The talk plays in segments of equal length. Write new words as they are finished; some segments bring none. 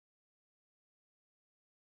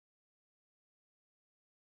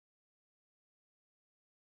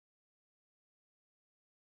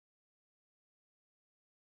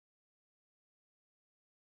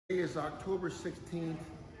Today is October 16th,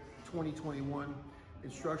 2021,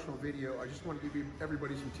 instructional video. I just want to give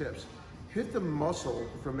everybody some tips. Hit the muscle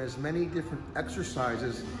from as many different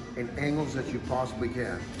exercises and angles that you possibly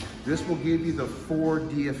can. This will give you the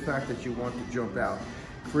 4D effect that you want to jump out.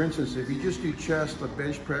 For instance, if you just do chest, a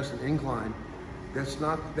bench press, and incline, that's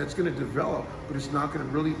going to develop, but it's not going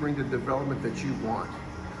to really bring the development that you want.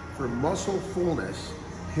 For muscle fullness,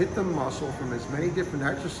 hit the muscle from as many different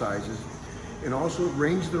exercises and also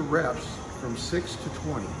range the reps from 6 to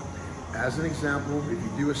 20. As an example, if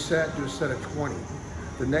you do a set of 20.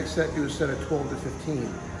 The next set, do a set of 12 to 15.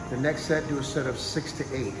 The next set, do a set of 6 to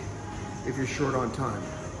 8 if you're short on time.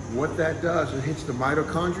 What that does, it hits the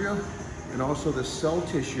mitochondria and also the cell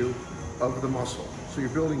tissue of the muscle. So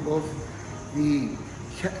you're building both the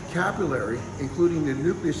capillary, including the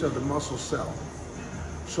nucleus of the muscle cell.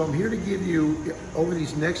 So I'm here to give you, over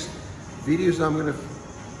these next videos I'm going to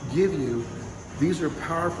give you, these are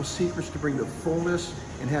powerful secrets to bring the fullness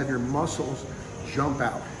and have your muscles jump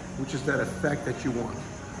out, which is that effect that you want.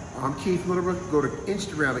 I'm Keith Middlebrook. Go to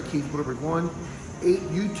Instagram at Keith Middlebrook1, 8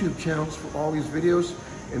 YouTube channels for all these videos.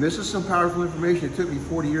 And this is some powerful information. It took me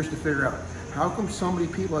 40 years to figure out. How come so many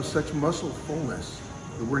people have such muscle fullness?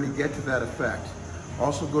 And we're going to get to that effect.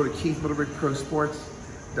 Also go to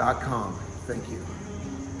KeithMiddlebrookProSports.com. Thank you.